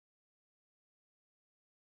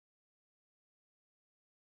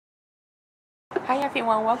Hi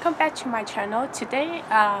everyone, welcome back to my channel. Today,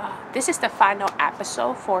 this is the final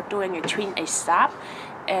episode for doing a Trim-A-Slab,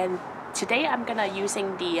 and today I'm gonna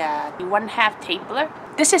using the 1/2 tapered.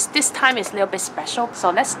 This time is a little bit special, so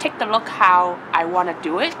let's take a look how I wanna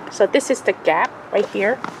do it. So this is the gap right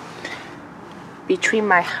here between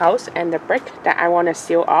my house and the brick that I wanna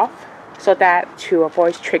seal off, so that to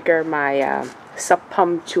avoid trigger my sub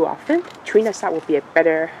pump too often. Trim-A-Slab would be a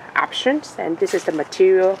better option, and this is the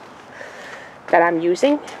material that I'm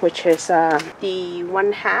using, which is the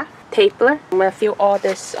 1/2 tapered. I'm gonna fill all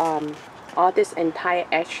this entire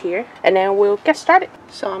edge here, and then we'll get started.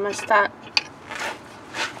 So I'm gonna start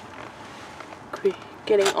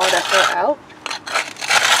getting all the hair out.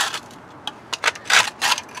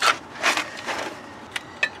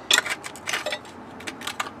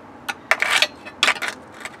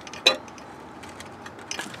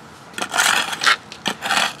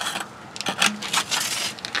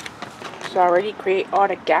 So I already create all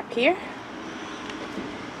the gap here.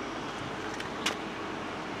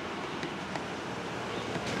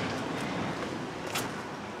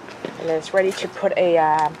 And it's ready to put a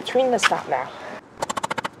Trim-A-Slab now.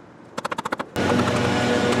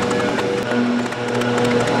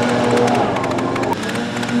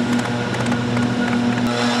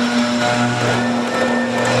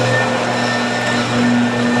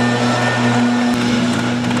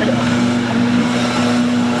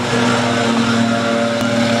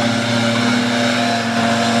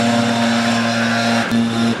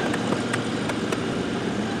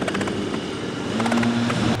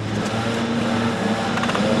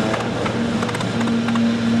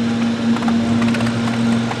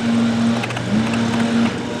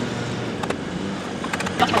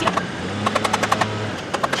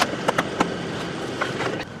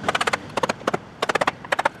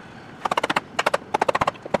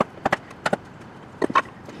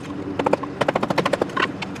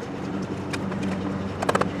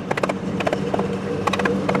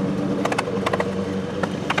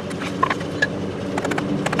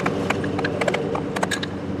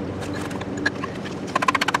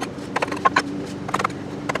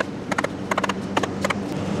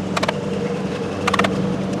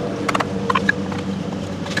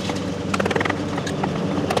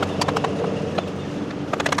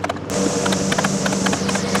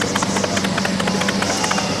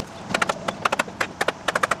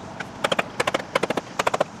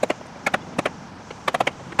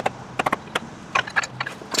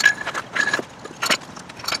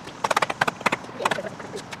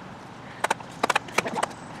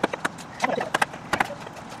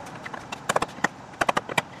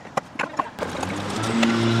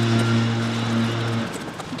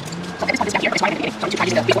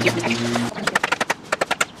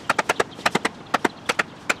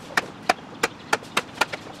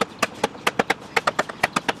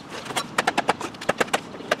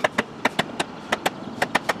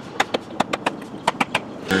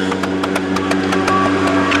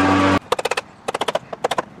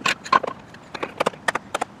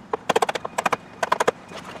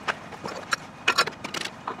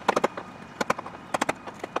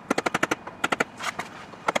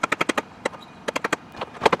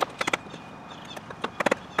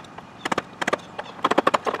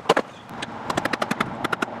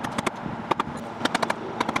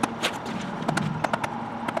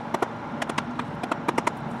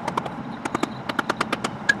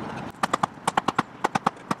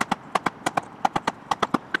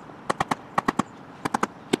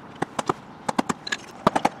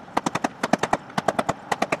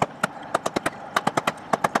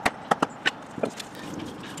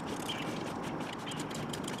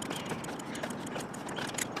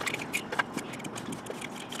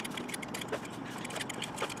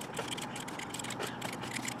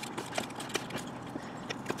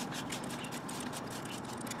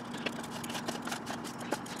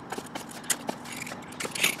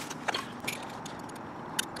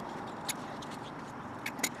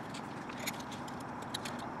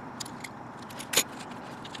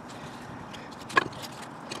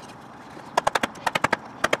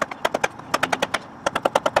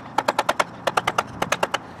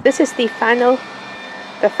 This is the final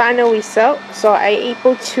result. So I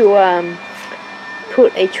able to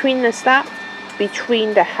put a Trim-A-Slab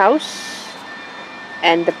between the house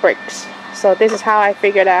and the bricks. So this is how I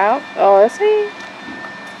figured out. Oh, let's see.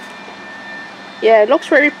 Yeah, it looks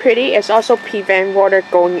very pretty. It's also prevent water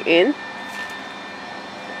going in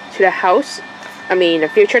to the house. I mean, in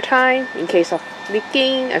future time, in case of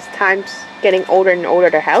leaking, as time's getting older and older,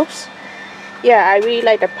 the house. Yeah, I really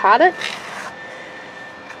like the product.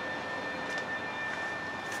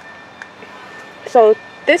 So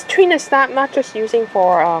This Trim-A-Slab not just using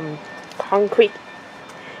for concrete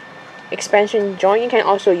expansion joint, you can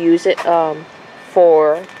also use it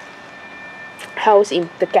for house in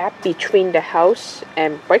the gap between the house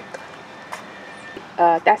and brick.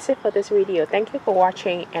 That's it for this video. Thank you for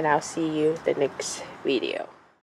watching, and I'll see you the next video.